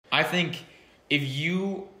I think if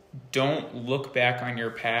you don't look back on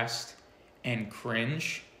your past and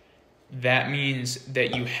cringe, that means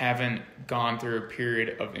that you haven't gone through a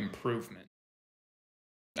period of improvement.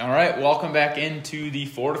 All right, welcome back into the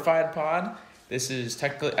 4TIFIED pod. This is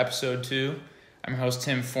technically episode 2. I'm your host,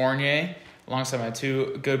 Tim Fournier, alongside my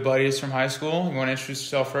two good buddies from high school. You want to introduce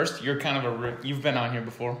yourself first? You're kind of you've been on here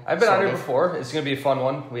before. I've been on here before. It's going to be a fun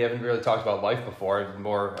one. We haven't really talked about life before,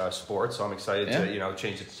 more sports, so I'm excited to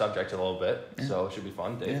change the subject a little bit. Yeah. So it should be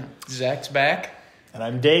fun, Dave. Yeah. Zach's back. And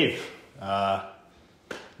I'm Dave. Not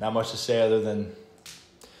much to say other than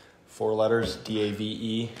 4 letters,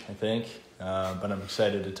 DAVE, I think. But I'm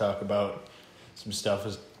excited to talk about some stuff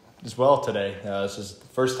as well today. This is the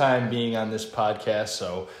first time being on this podcast,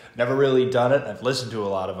 so never really done it. I've listened to a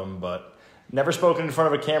lot of them, but never spoken in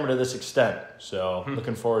front of a camera to this extent. So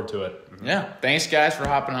looking forward to it. Yeah, thanks guys for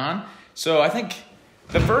hopping on. So I think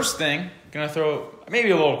the first thing, going to throw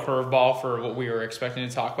maybe a little curveball for what we were expecting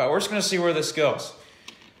to talk about. We're just going to see where this goes.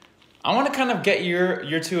 I want to kind of get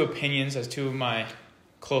your two opinions as two of my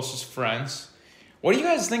closest friends. What do you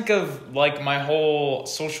guys think of like my whole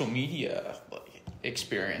social media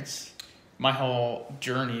experience? My whole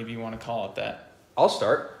journey, if you want to call it that. I'll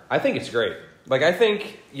start. I think it's great. Like, I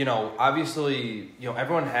think, obviously,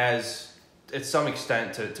 everyone has, at some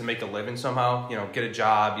extent, to make a living somehow, get a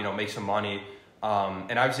job, make some money.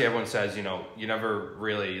 And obviously everyone says, you never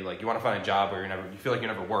really, like, you want to find a job where you feel like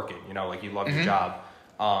you're never working, like you love your job.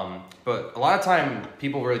 But a lot of time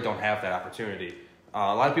people really don't have that opportunity.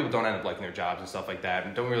 A lot of people don't end up liking their jobs and stuff like that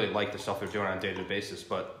and don't really like the stuff they're doing on a day-to-day basis.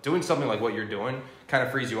 But doing something like what you're doing kind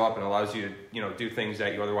of frees you up and allows you to, do things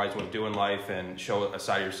that you otherwise wouldn't do in life and show a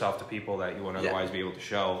side of yourself to people that you wouldn't otherwise be able to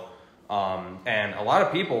show. And a lot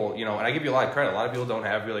of people, and I give you a lot of credit, a lot of people don't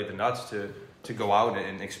have really the nuts to go out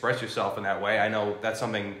and express yourself in that way. I know that's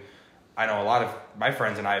something I know a lot of my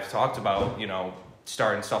friends and I have talked about,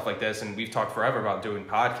 starting stuff like this. And we've talked forever about doing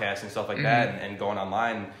podcasts and stuff like that and going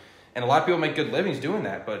online. And a lot of people make good livings doing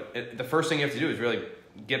that, but the first thing you have to do is really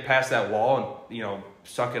get past that wall and,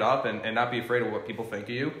 suck it up and not be afraid of what people think of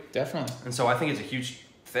you. Definitely. And so I think it's a huge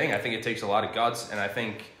thing. I think it takes a lot of guts, and I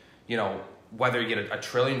think, whether you get a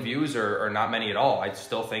trillion views or not many at all, I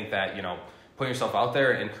still think that, putting yourself out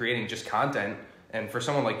there and creating just content, and for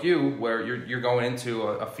someone like you, where you're going into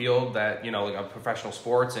a field that, like a professional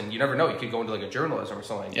sports, and you never know, you could go into like a journalism or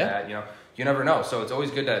something like that, You never know. So it's always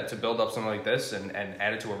good to build up something like this and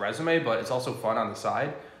add it to a resume, but it's also fun on the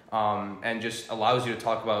side and just allows you to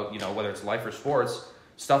talk about, whether it's life or sports,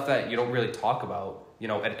 stuff that you don't really talk about,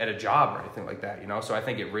 at a job or anything like that, So I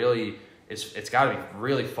think it really it's got to be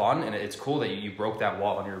really fun, and it's cool that you broke that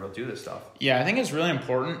wall and you're able to do this stuff. Yeah, I think it's really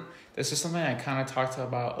important. This is something I kind of talked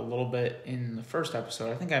about a little bit in the first episode.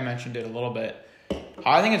 I think I mentioned it a little bit.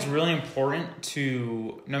 I think it's really important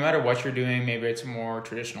to, no matter what you're doing, maybe it's a more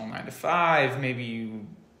traditional 9-to-5, maybe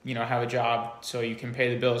you have a job so you can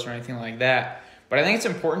pay the bills or anything like that. But I think it's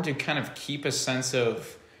important to kind of keep a sense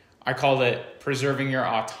of, I called it preserving your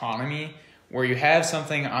autonomy, where you have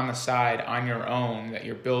something on the side on your own that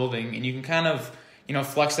you're building, and you can kind of,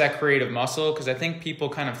 flex that creative muscle, because I think people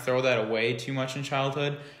kind of throw that away too much in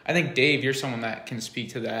childhood. I think, Dave, you're someone that can speak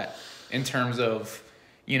to that in terms of,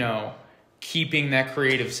 keeping that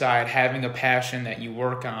creative side, having a passion that you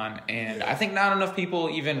work on. And I think not enough people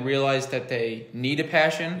even realize that they need a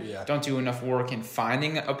passion, don't do enough work in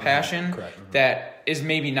finding a passion that is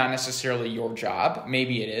maybe not necessarily your job,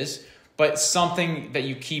 maybe it is, but something that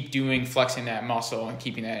you keep doing, flexing that muscle and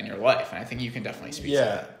keeping that in your life. And I think you can definitely speak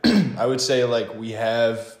to that. I would say like we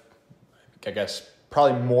have, I guess,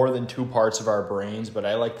 probably more than 2 parts of our brains, but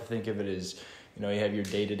I like to think of it as, you have your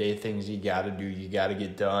day-to-day things you got to do, you got to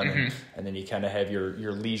get done, and then you kind of have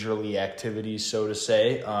your leisurely activities, so to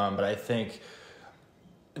say. But I think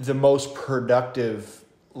the most productive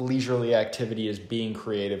leisurely activity is being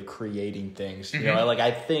creative, creating things.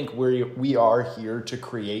 I think we are here to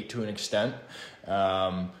create to an extent,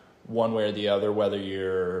 one way or the other, whether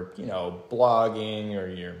you're, blogging or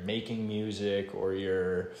you're making music or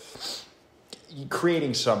you're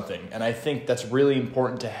creating something. And I think that's really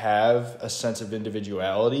important to have a sense of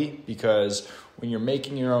individuality, because when you're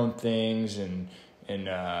making your own things and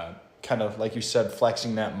kind of, like you said,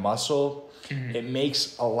 flexing that muscle, it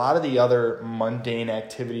makes a lot of the other mundane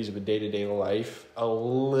activities of a day-to-day life a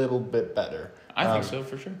little bit better. I think so,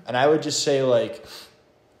 for sure. And I would just say, like,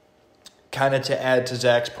 kind of to add to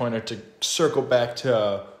Zach's point, or to circle back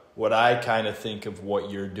to what I kind of think of what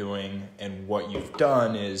you're doing and what you've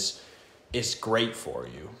done is, it's great for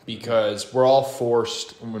you, because we're all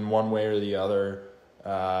forced in one way or the other,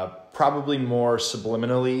 probably more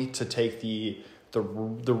subliminally, to take the the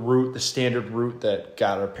route, the standard route that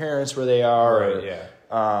got our parents where they are, Right,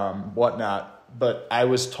 or whatnot. But I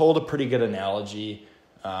was told a pretty good analogy,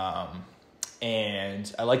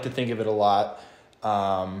 and I like to think of it a lot.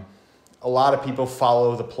 A lot of people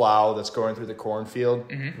follow the plow that's going through the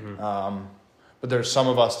cornfield. But there's some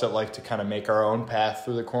of us that like to kind of make our own path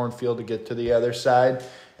through the cornfield to get to the other side.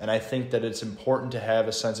 And I think that it's important to have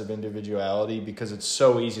a sense of individuality because it's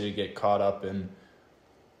so easy to get caught up in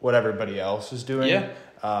what everybody else is doing. Yeah.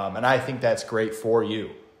 And I think that's great for you.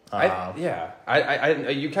 You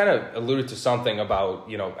kind of alluded to something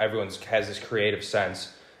about, everyone has this creative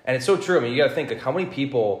sense. And it's so true. I mean, you got to think, like, how many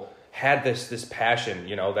people had this passion,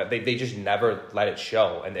 that they just never let it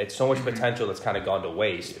show. And it's so much potential that's kind of gone to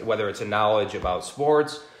waste, whether it's a knowledge about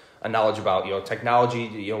sports, a knowledge about,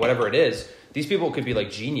 technology, whatever it is. These people could be like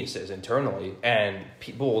geniuses internally, and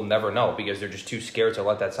people will never know because they're just too scared to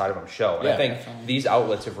let that side of them show. And I think these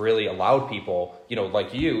outlets have really allowed people,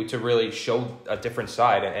 like you, to really show a different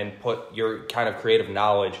side and put your kind of creative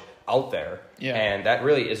knowledge out there. Yeah. And that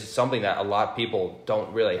really is something that a lot of people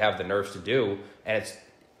don't really have the nerves to do. And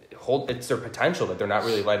it's their potential that they're not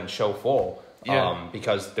really letting show full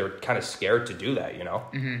because they're kind of scared to do that,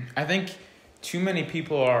 I think too many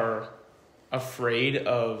people are afraid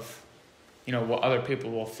of, what other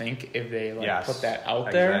people will think if they put that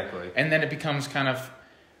out there. And then it becomes kind of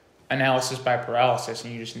analysis by paralysis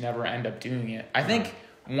and you just never end up doing it. I think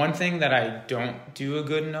one thing that I don't do a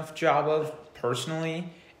good enough job of personally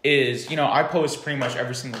is, I post pretty much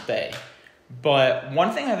every single day. But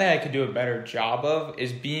one thing I think I could do a better job of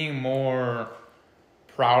is being more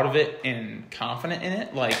proud of it and confident in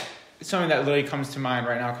it. Like, something that literally comes to mind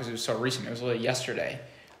right now because it was so recent. It was literally yesterday,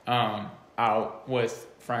 out with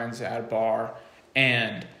friends at a bar,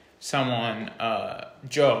 and someone,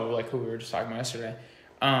 Joe, like who we were just talking about yesterday,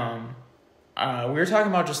 we were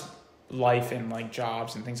talking about just life and like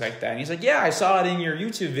jobs and things like that. And he's like, yeah, I saw it in your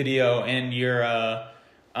YouTube video and your,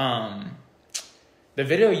 the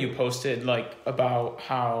video you posted, like, about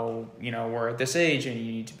how, we're at this age and you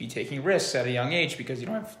need to be taking risks at a young age because you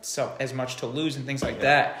don't have as much to lose and things like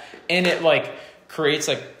that. And it, like, creates,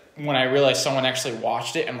 like, when I realized someone actually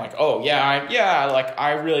watched it, I'm like, oh,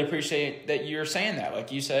 I really appreciate that you're saying that. Like,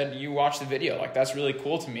 you said you watched the video. Like, that's really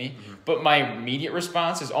cool to me. But my immediate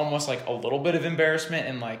response is almost, like, a little bit of embarrassment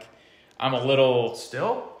and, like, I'm a little...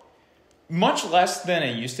 Still? Much less than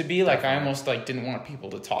it used to be. Like, I almost, like, didn't want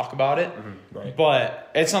people to talk about it. Right. But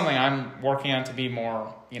it's something I'm working on to be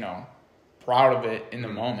more, proud of it in the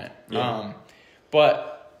moment. Yeah.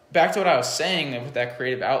 But back to what I was saying with that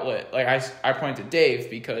creative outlet, like, I point to Dave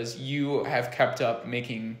because you have kept up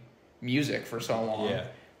making music for so long. Yeah.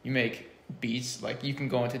 You make beats. Like, you can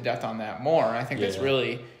go into depth on that more. I think that's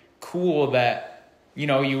really cool that,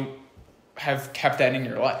 you have kept that in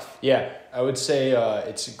your life. Yeah, I would say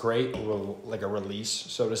it's a great, like a release,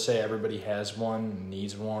 so to say. Everybody has one,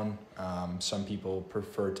 needs one. Some people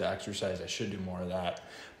prefer to exercise. I should do more of that.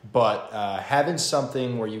 But having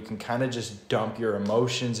something where you can kind of just dump your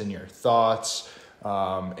emotions and your thoughts,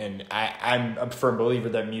 and I'm a firm believer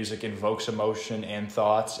that music invokes emotion and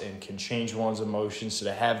thoughts and can change one's emotions. So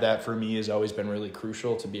to have that for me has always been really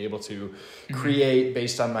crucial, to be able to create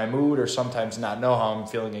based on my mood, or sometimes not know how I'm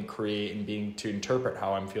feeling and create, and being to interpret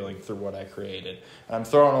how I'm feeling through what I created. And I'm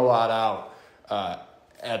throwing a lot out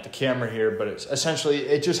at the camera here, but it's essentially,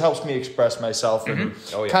 it just helps me express myself and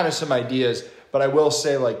kind of some ideas. But I will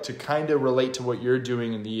say, like, to kind of relate to what you're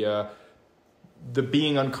doing in the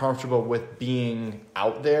being uncomfortable with being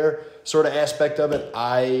out there sort of aspect of it.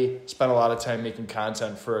 I spent a lot of time making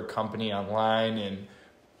content for a company online and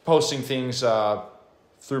posting things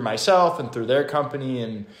through myself and through their company.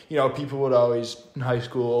 And, people would always in high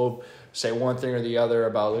school say one thing or the other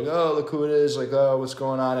about, like, oh, look who it is, like, oh, what's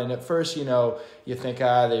going on. And at first, you think,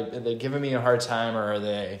 they giving me a hard time, or are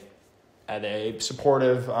they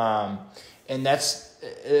supportive? And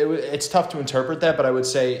it's tough to interpret that, but I would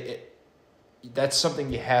say that's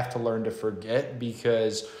something you have to learn to forget,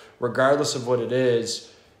 because regardless of what it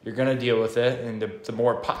is, you're going to deal with it. And the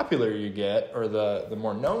more popular you get, or the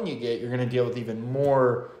more known you get, you're going to deal with even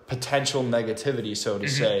more potential negativity, so to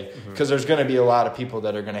say, because there's going to be a lot of people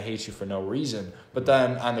that are going to hate you for no reason. But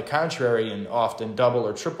then on the contrary, and often double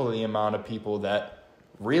or triple the amount of people that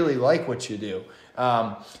really like what you do.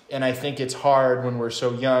 And I think it's hard when we're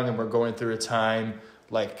so young and we're going through a time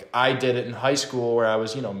like I did it in high school, where I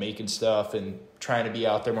was, making stuff and trying to be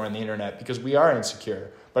out there more on the internet, because we are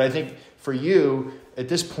insecure. But I think for you, at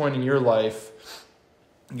this point in your life,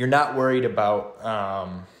 you're not worried about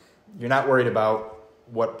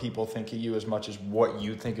what people think of you as much as what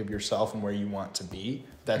you think of yourself and where you want to be.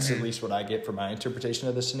 That's at least what I get from my interpretation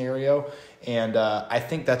of the scenario. And I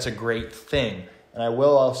think that's a great thing. And I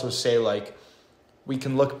will also say, like, we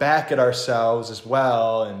can look back at ourselves as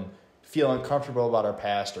well and feel uncomfortable about our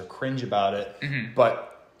past or cringe about it,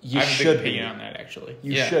 but you should be. I have a big opinion on that, actually.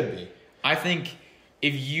 You should be. I think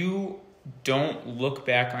if you don't look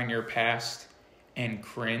back on your past and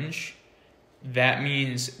cringe, that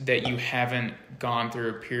means that you haven't gone through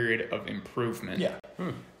a period of improvement. Yeah.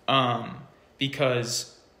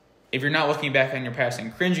 Because if you're not looking back on your past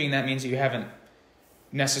and cringing, that means you haven't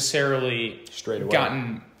necessarily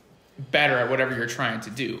gotten better at whatever you're trying to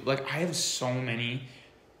do. Like, I have so many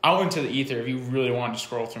out into the ether. If you really wanted to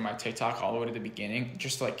scroll through my TikTok all the way to the beginning,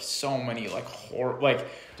 just like so many like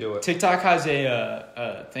do it. TikTok has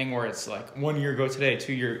a thing where it's like 1 year ago today,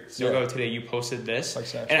 2 years ago today, you posted this,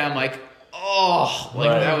 and I'm like, oh, like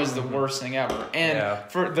that was the worst thing ever.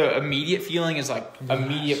 And for the immediate feeling is like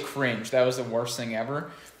immediate cringe. That was the worst thing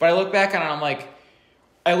ever. But I look back on it, I'm like,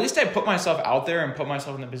 at least I put myself out there and put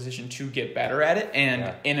myself in the position to get better at it.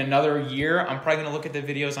 And in another year, I'm probably going to look at the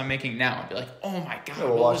videos I'm making now and be like, oh my God,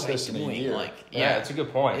 what was I doing? Like, that's a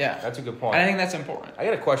good point. Yeah. That's a good point. I think that's important. I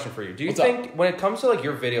got a question for you. Do you think when it comes to like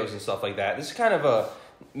your videos and stuff like that, this is kind of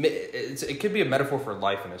it could be a metaphor for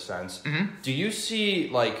life in a sense. Do you see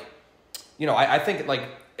like, you know, I think like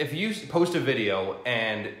if you post a video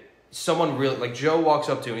and someone really, like Joe walks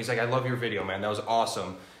up to you and he's like, I love your video, man. That was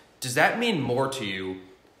awesome. Does that mean more to you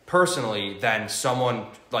personally than someone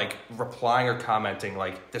like replying or commenting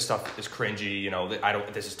like this stuff is cringy, you know,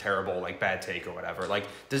 this is terrible, like bad take or whatever? Like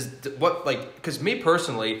because me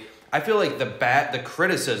personally, I feel like the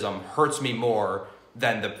criticism hurts me more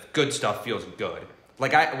than the good stuff feels good.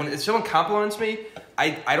 Like when someone compliments me,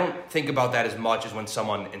 I don't think about that as much as when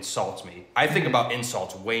someone insults me. I think about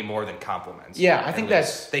insults way more than compliments. Yeah, I think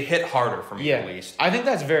they hit harder for me at least. I think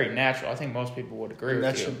that's very natural. I think most people would agree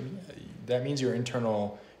with you. That means your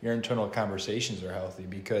internal conversations are healthy,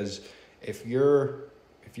 because if you're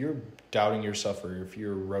doubting yourself or if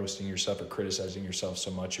you're roasting yourself or criticizing yourself so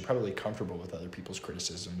much, you're probably comfortable with other people's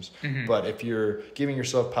criticisms. But if you're giving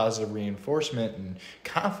yourself positive reinforcement and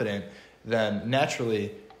confident, then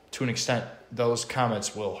naturally, to an extent, those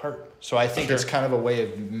comments will hurt. So I think it's kind of a way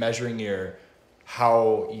of measuring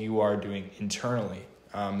how you are doing internally.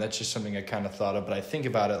 That's just something I kind of thought of, but I think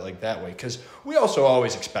about it like that way, because we also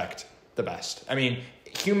always expect the best. I mean,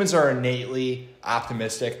 humans are innately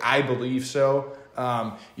optimistic. I believe so.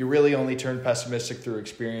 You really only turn pessimistic through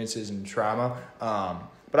experiences and trauma.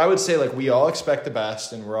 But I would say like we all expect the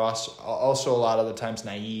best, and we're also a lot of the times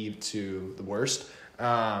naive to the worst.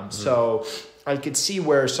 So I could see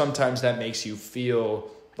where sometimes that makes you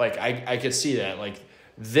feel like I could see that like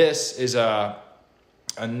this is a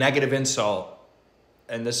negative insult,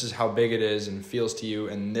 and this is how big it is and feels to you,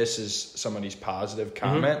 and this is somebody's positive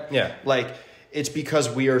comment. Yeah. Like, it's because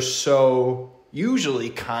we are so usually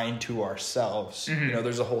kind to ourselves. You know,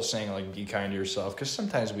 there's a whole saying like, be kind to yourself, because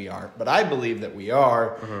sometimes we aren't. But I believe that we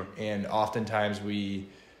are, and oftentimes we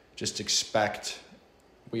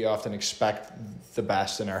often expect the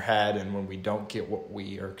best in our head, and when we don't get what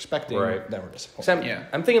we are expecting, then we're disappointed.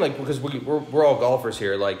 I'm thinking like, because we're all golfers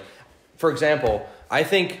here, like, for example, I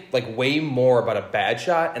think like way more about a bad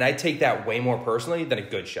shot, and I take that way more personally than a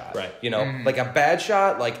good shot. Right. You know, like a bad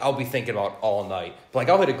shot, like I'll be thinking about all night. But like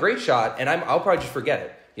I'll hit a great shot, and I'll probably just forget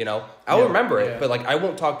it. You know, I'll remember it, but like I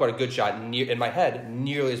won't talk about a good shot in my head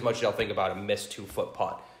nearly as much as I'll think about a missed 2-foot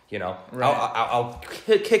putt. You know, I'll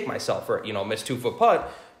kick myself for missed 2-foot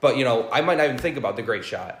putt. But, you know, I might not even think about the great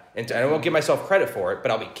shot. And I won't give myself credit for it, but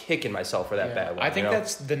I'll be kicking myself for that bad one. I think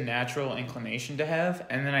that's the natural inclination to have.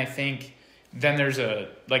 And then I think then there's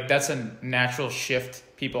that's a natural shift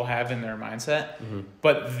people have in their mindset.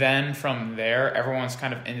 But then from there, everyone's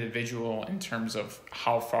kind of individual in terms of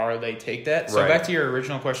how far they take that. So back to your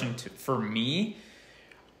original question, for me,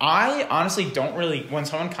 I honestly don't really, when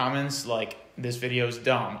someone comments like, this video is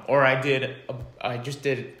dumb, or I just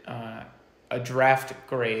did a draft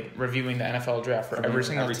grade reviewing the NFL draft for every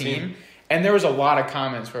single team. And there was a lot of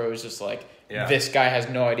comments where it was just like, this guy has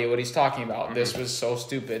no idea what he's talking about. This was so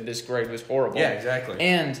stupid. This grade was horrible. Yeah, exactly.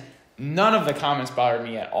 And none of the comments bothered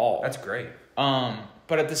me at all. That's great.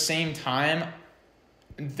 But at the same time,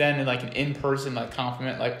 then like an in-person like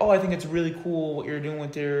compliment, like, oh, I think it's really cool what you're doing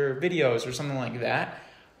with your videos or something like that.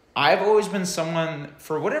 I've always been someone,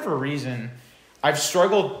 for whatever reason, I've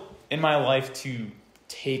struggled in my life to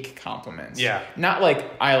take compliments. Yeah. Not like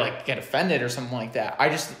I get offended or something like that.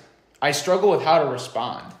 I struggle with how to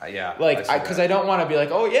respond. Like, because I don't want to be like,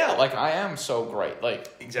 oh yeah, like I am so great. Like,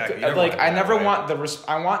 exactly. Like I never want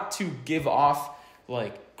I want to give off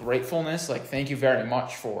like gratefulness, like thank you very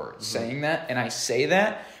much for saying that, and I say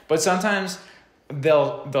that, but sometimes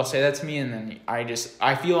they'll say that to me, and then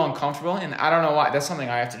I feel uncomfortable, and I don't know why. That's something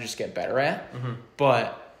I have to just get better at.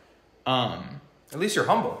 But at least you're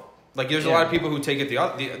humble. Like there's a lot of people who take it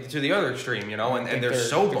to the other extreme, you know, and they're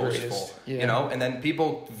so boastful, you know, and then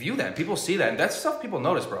people view that, people see that, and that's stuff people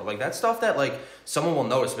notice, bro. Like that's stuff that like someone will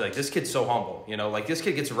notice, be like, this kid's so humble, you know, like this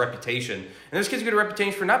kid gets a reputation, and there's kids get a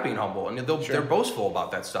reputation for not being humble, and they're boastful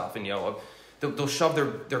about that stuff, and you know, they'll shove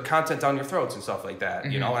their content down your throats and stuff like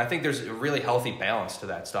that, you know, and I think there's a really healthy balance to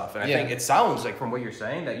that stuff, and I think it sounds like from what you're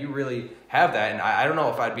saying that you really have that, and I don't know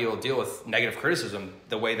if I'd be able to deal with negative criticism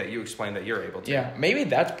the way that you explain that you're able to. Yeah, maybe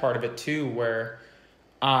that's part of it too, where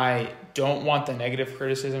I don't want the negative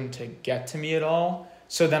criticism to get to me at all,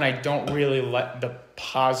 so then I don't really let the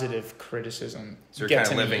positive criticism get to me either. So you're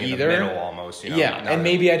kind of living in the middle almost, you know? Yeah, and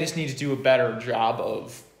maybe I just need to do a better job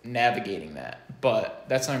of navigating that. But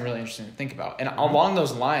that's something really interesting to think about. And along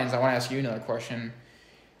those lines, I want to ask you another question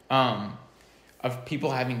of people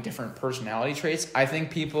having different personality traits. I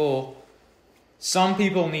think some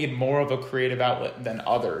people need more of a creative outlet than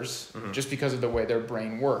others just because of the way their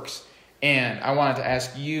brain works. And I wanted to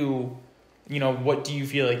ask you, you know, what do you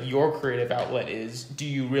feel like your creative outlet is? Do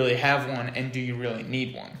you really have one, and do you really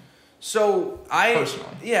need one? So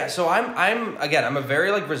so I'm a very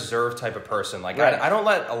like reserved type of person. Like I don't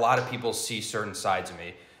let a lot of people see certain sides of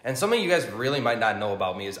me. And something you guys really might not know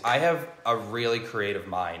about me is I have a really creative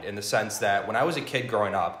mind, in the sense that when I was a kid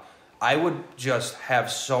growing up, I would just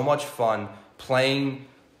have so much fun playing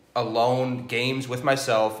alone games with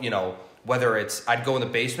myself, you know, whether it's I'd go in the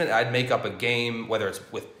basement, I'd make up a game, whether it's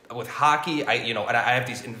with hockey, and I have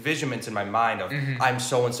these envisionments in my mind of I'm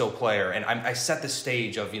so-and-so player, and I set the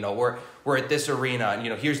stage of, you know, we're at this arena, and, you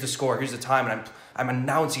know, here's the score, here's the time, and I'm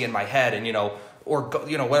announcing in my head, and, you know, or,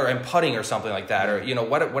 you know, whether I'm putting or something like that, or, you know,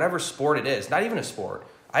 whatever sport it is, not even a sport.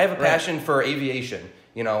 I have a passion for aviation,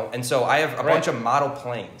 you know, and so I have a bunch of model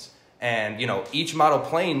planes, and, you know, each model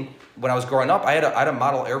plane, when I was growing up, I had a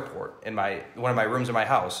model airport in one of my rooms in my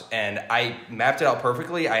house, and I mapped it out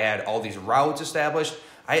perfectly. I had all these routes established.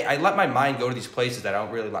 I let my mind go to these places that I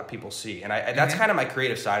don't really let people see. And that's kind of my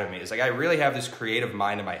creative side of me. It's like I really have this creative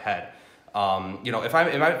mind in my head. You know, if I'm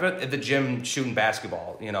at the gym shooting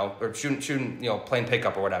basketball, you know, or shooting, you know, playing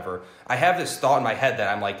pickup or whatever, I have this thought in my head that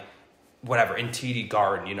I'm like, whatever, in TD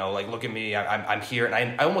Garden, you know, like, look at me, I'm here, and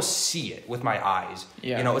I almost see it with my eyes.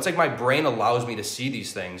 Yeah. You know, it's like my brain allows me to see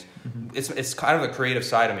these things. It's kind of the creative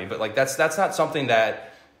side of me, but like that's not something that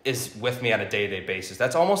is with me on a day-to-day basis.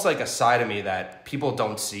 That's almost like a side of me that people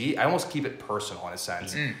don't see. I almost keep it personal in a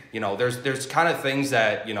sense. You know, there's kind of things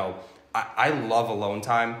that, you know, I love alone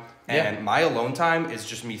time, and my alone time is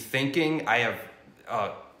just me thinking. I have,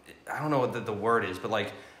 I don't know what the word is, but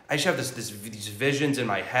like I just have these visions in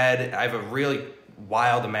my head. I have a really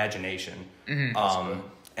wild imagination.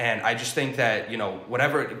 And I just think that, you know,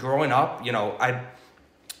 whatever, growing up, you know, I'd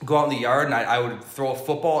go out in the yard and I would throw a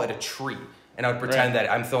football at a tree. And I would pretend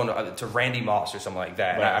that I'm throwing to Randy Moss or something like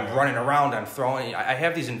that. And I'm running around, I'm throwing. I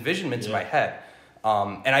have these envisionments in my head.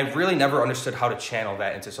 And I really never understood how to channel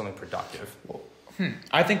that into something productive.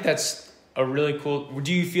 I think that's a really cool...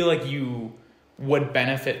 Do you feel like you would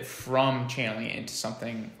benefit from channeling it into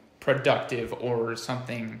something productive or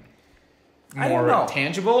something more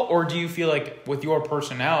tangible? Or do you feel like with your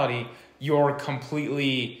personality, you're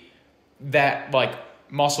completely... that, like...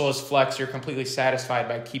 muscle is flexed, you're completely satisfied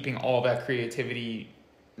by keeping all that creativity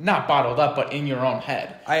not bottled up, but in your own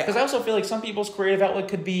head? Because I also feel like some people's creative outlet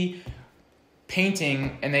could be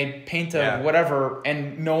painting, and they paint whatever,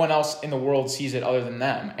 and no one else in the world sees it other than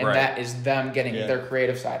them, and that is them getting their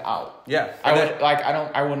creative side out.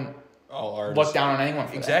 I wouldn't look down on anyone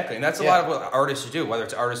for that. And that's a lot of what artists do, whether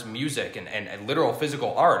it's artist music and literal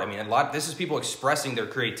physical art. I mean, this is people expressing their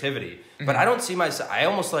creativity. But I don't see myself, I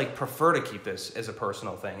almost like prefer to keep this as a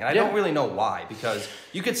personal thing. And I don't really know why, because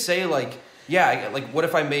you could say like, like what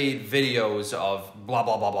if I made videos of blah,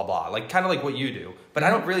 blah, blah, blah, blah, like kind of like what you do. But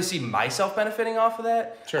I don't really see myself benefiting off of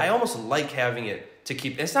that. I almost like having it to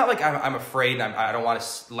keep, it's not like I'm afraid and I don't want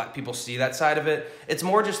to let people see that side of it. It's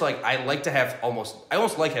more just like I like to have I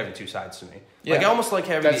almost like having two sides to me. Like I almost like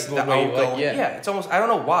having the outgoing. It's almost, I don't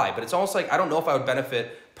know why, but it's almost like I don't know if I would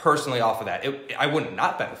benefit personally off of that. I wouldn't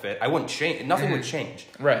not benefit. I wouldn't change. Nothing would change.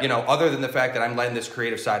 You know, other than the fact that I'm letting this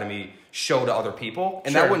creative side of me show to other people,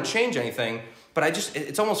 and that wouldn't change anything. But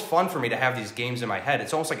it's almost fun for me to have these games in my head.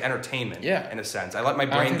 It's almost like entertainment in a sense. I let my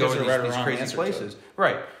brain go to these crazy places.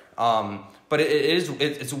 but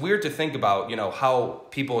it's weird to think about, you know, how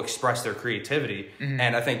people express their creativity.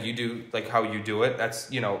 And I think you do, like, how you do it.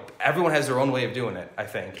 That's, you know, everyone has their own way of doing it, I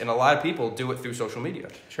think. And a lot of people do it through social media.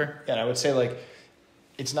 Sure. Yeah, and I would say, like,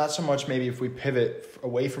 it's not so much maybe if we pivot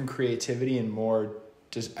away from creativity and more,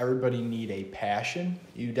 does everybody need a passion?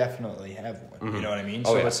 You definitely have one. You know what I mean?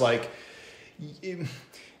 Oh, So yeah. it's like,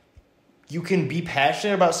 you can be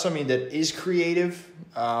passionate about something that is creative,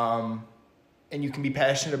 and you can be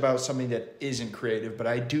passionate about something that isn't creative. But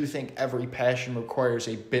I do think every passion requires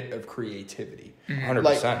a bit of creativity. 100%.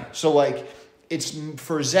 Like, so, like, it's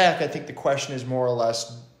for Zach, I think the question is more or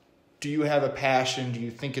less, do you have a passion? Do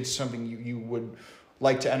you think it's something you would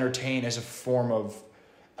like to entertain as a form of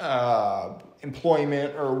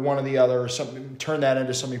employment or one or the other, or something, turn that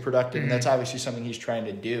into something productive? And that's obviously something he's trying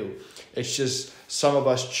to do. It's just some of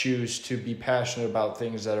us choose to be passionate about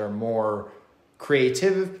things that are more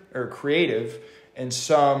creative, and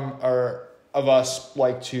some of us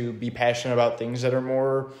like to be passionate about things that are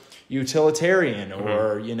more utilitarian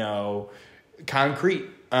or, you know, concrete,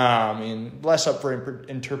 and less up for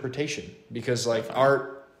interpretation, because, like,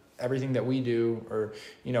 art, everything that we do, or,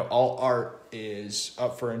 you know, all art is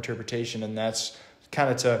up for interpretation. And that's kind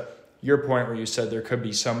of to your point where you said there could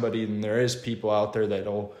be somebody, and there is people out there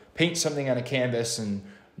that'll paint something on a canvas and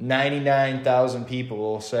 99,000 people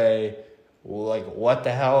will say, well, like, what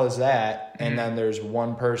the hell is that? And then there's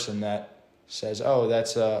one person that says, oh,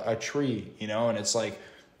 that's a tree, you know? And it's like,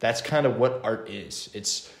 that's kind of what art is.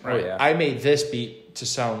 It's, I made this beat to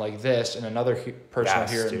sound like this, and another person will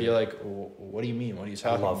hear it and be like, what do you mean? What are you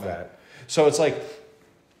talking about? I love that. So it's like,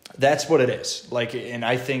 that's what it is. Like, and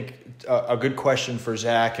I think a good question for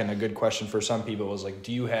Zach and a good question for some people was like,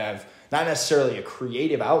 do you have not necessarily a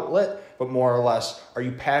creative outlet, but more or less, are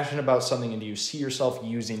you passionate about something, and do you see yourself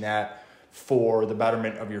using that for the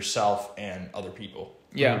betterment of yourself and other people?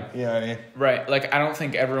 Yeah. You know what I mean? Right. Like, I don't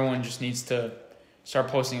think everyone just needs to start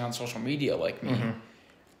posting on social media like me.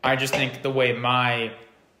 I just think the way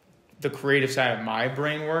the creative side of my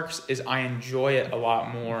brain works is I enjoy it a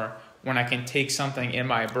lot more when I can take something in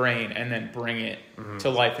my brain and then bring it to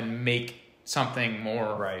life and make something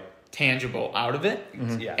more tangible out of it.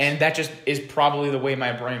 Yes. And that just is probably the way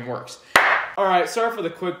my brain works. All right, sorry for the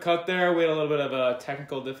quick cut there. We had a little bit of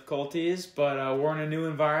technical difficulties, but we're in a new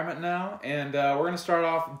environment now, and we're going to start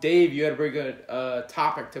off. Dave, you had a very good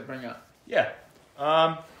topic to bring up. Yeah.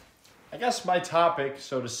 I guess my topic,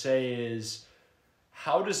 so to say, is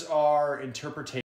how does our interpretation